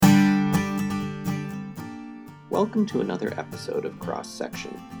Welcome to another episode of Cross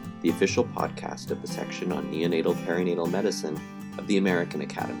Section, the official podcast of the section on neonatal perinatal medicine of the American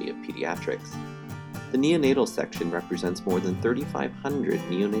Academy of Pediatrics. The neonatal section represents more than 3,500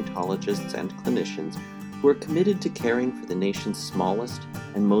 neonatologists and clinicians who are committed to caring for the nation's smallest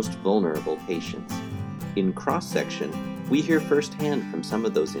and most vulnerable patients. In Cross Section, we hear firsthand from some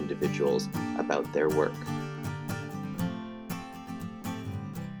of those individuals about their work.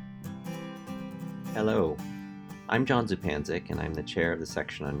 Hello, I'm John Zupanzik, and I'm the chair of the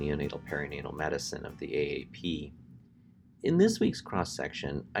section on neonatal perinatal medicine of the AAP. In this week's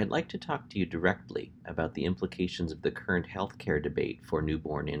cross-section, I'd like to talk to you directly about the implications of the current healthcare debate for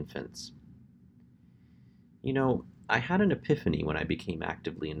newborn infants. You know, I had an epiphany when I became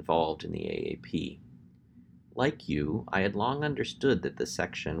actively involved in the AAP. Like you, I had long understood that the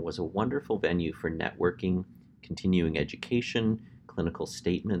section was a wonderful venue for networking, continuing education, clinical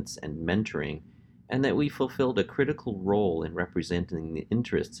statements, and mentoring, and that we fulfilled a critical role in representing the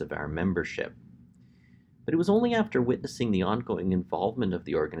interests of our membership. But it was only after witnessing the ongoing involvement of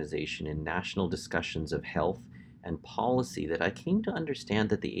the organization in national discussions of health and policy that I came to understand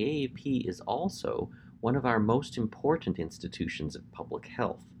that the AAP is also one of our most important institutions of public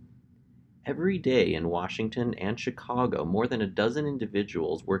health. Every day in Washington and Chicago, more than a dozen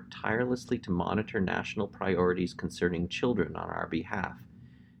individuals work tirelessly to monitor national priorities concerning children on our behalf,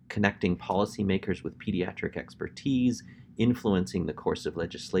 connecting policymakers with pediatric expertise, influencing the course of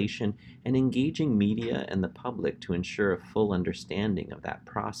legislation, and engaging media and the public to ensure a full understanding of that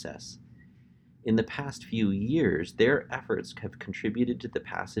process. In the past few years, their efforts have contributed to the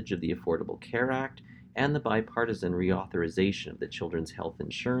passage of the Affordable Care Act and the bipartisan reauthorization of the Children's Health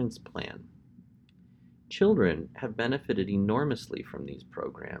Insurance Plan. Children have benefited enormously from these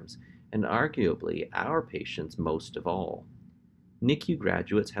programs, and arguably our patients most of all. NICU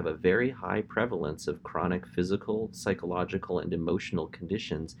graduates have a very high prevalence of chronic physical, psychological, and emotional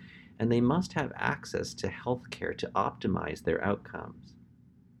conditions, and they must have access to health care to optimize their outcomes.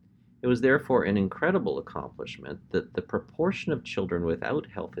 It was therefore an incredible accomplishment that the proportion of children without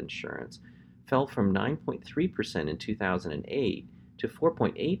health insurance fell from 9.3% in 2008 to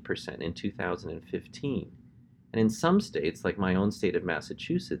 4.8% in 2015. And in some states, like my own state of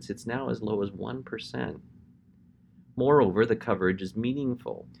Massachusetts, it's now as low as 1%. Moreover, the coverage is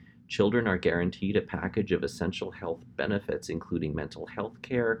meaningful. Children are guaranteed a package of essential health benefits, including mental health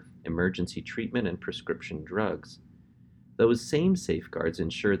care, emergency treatment, and prescription drugs. Those same safeguards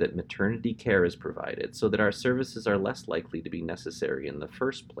ensure that maternity care is provided so that our services are less likely to be necessary in the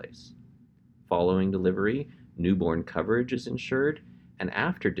first place. Following delivery, newborn coverage is ensured, and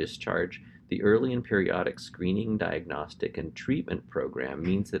after discharge, the early and periodic screening, diagnostic, and treatment program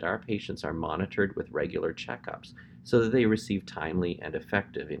means that our patients are monitored with regular checkups so that they receive timely and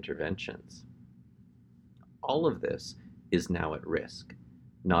effective interventions. All of this is now at risk,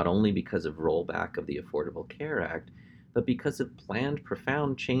 not only because of rollback of the Affordable Care Act, but because of planned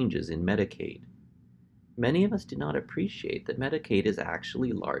profound changes in Medicaid. Many of us do not appreciate that Medicaid is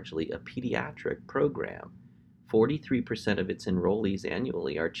actually largely a pediatric program. 43% of its enrollees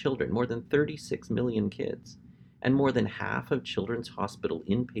annually are children, more than 36 million kids, and more than half of children's hospital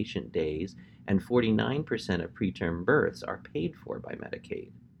inpatient days and 49% of preterm births are paid for by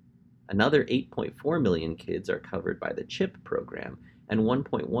Medicaid. Another 8.4 million kids are covered by the CHIP program and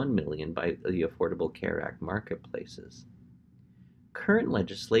 1.1 million by the Affordable Care Act marketplaces. Current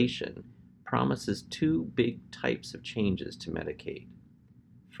legislation promises two big types of changes to Medicaid.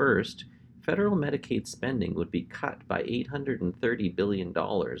 First, federal Medicaid spending would be cut by $830 billion,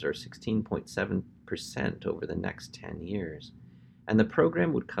 or 16.7% over the next 10 years, and the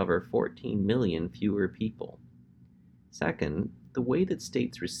program would cover 14 million fewer people. Second, the way that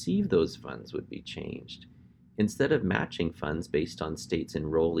states receive those funds would be changed. Instead of matching funds based on states'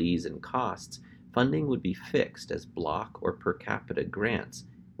 enrollees and costs, funding would be fixed as block or per capita grants,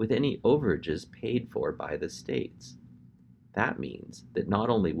 with any overages paid for by the states. That means that not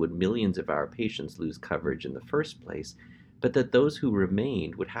only would millions of our patients lose coverage in the first place, but that those who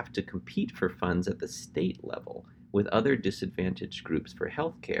remained would have to compete for funds at the state level with other disadvantaged groups for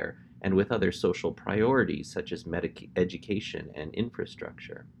health care and with other social priorities such as education and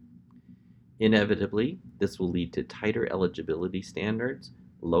infrastructure. Inevitably, this will lead to tighter eligibility standards,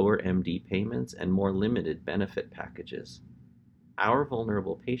 lower MD payments, and more limited benefit packages. Our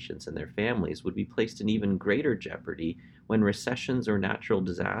vulnerable patients and their families would be placed in even greater jeopardy when recessions or natural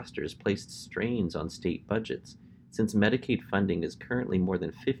disasters placed strains on state budgets, since Medicaid funding is currently more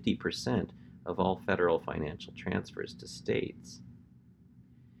than 50% of all federal financial transfers to states.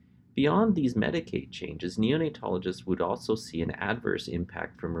 Beyond these Medicaid changes, neonatologists would also see an adverse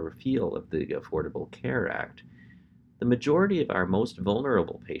impact from a repeal of the Affordable Care Act, The majority of our most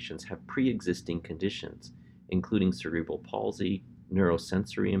vulnerable patients have pre-existing conditions, including cerebral palsy,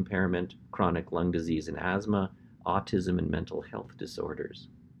 neurosensory impairment, chronic lung disease and asthma, autism, and mental health disorders.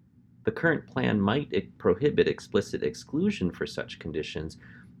 The current plan might prohibit explicit exclusion for such conditions,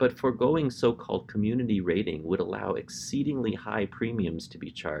 but foregoing so-called community rating would allow exceedingly high premiums to be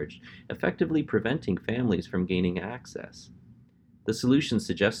charged, effectively preventing families from gaining access. The solutions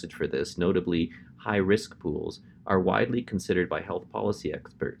suggested for this, notably high-risk pools, are widely considered by health policy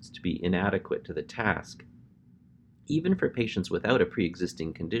experts to be inadequate to the task. Even for patients without a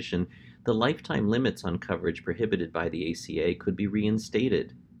pre-existing condition, the lifetime limits on coverage prohibited by the ACA could be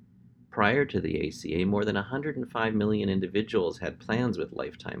reinstated. Prior to the ACA, more than 105 million individuals had plans with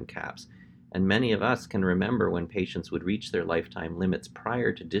lifetime caps, and many of us can remember when patients would reach their lifetime limits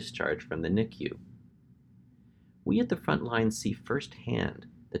prior to discharge from the NICU. We at the front lines see firsthand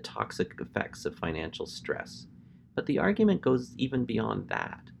the toxic effects of financial stress, but the argument goes even beyond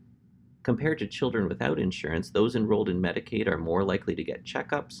that. Compared to children without insurance, those enrolled in Medicaid are more likely to get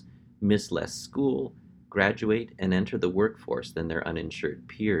checkups, miss less school, graduate, and enter the workforce than their uninsured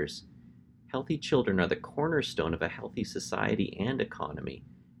peers. Healthy children are the cornerstone of a healthy society and economy,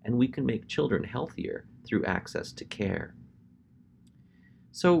 and we can make children healthier through access to care.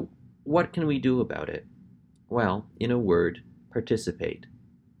 So, what can we do about it? Well, in a word, participate.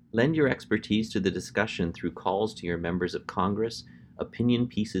 Lend your expertise to the discussion through calls to your members of Congress, opinion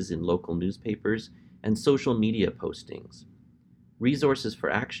pieces in local newspapers, and social media postings. Resources for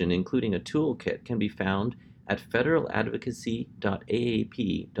action, including a toolkit, can be found at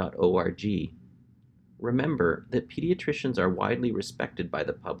federaladvocacy.aap.org. Remember that pediatricians are widely respected by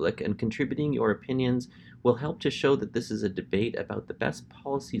the public, and contributing your opinions will help to show that this is a debate about the best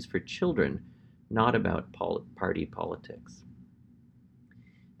policies for children, not about party politics.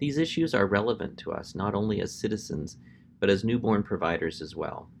 These issues are relevant to us not only as citizens, but as newborn providers as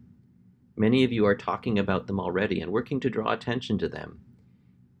well. Many of you are talking about them already and working to draw attention to them.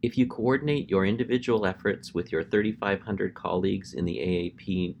 If you coordinate your individual efforts with your 3,500 colleagues in the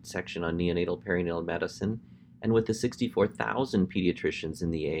AAP section on neonatal perinatal medicine and with the 64,000 pediatricians in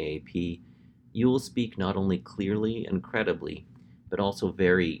the AAP, you will speak not only clearly and credibly, but also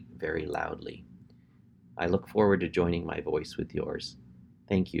very, very loudly. I look forward to joining my voice with yours.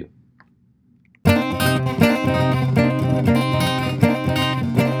 Thank you.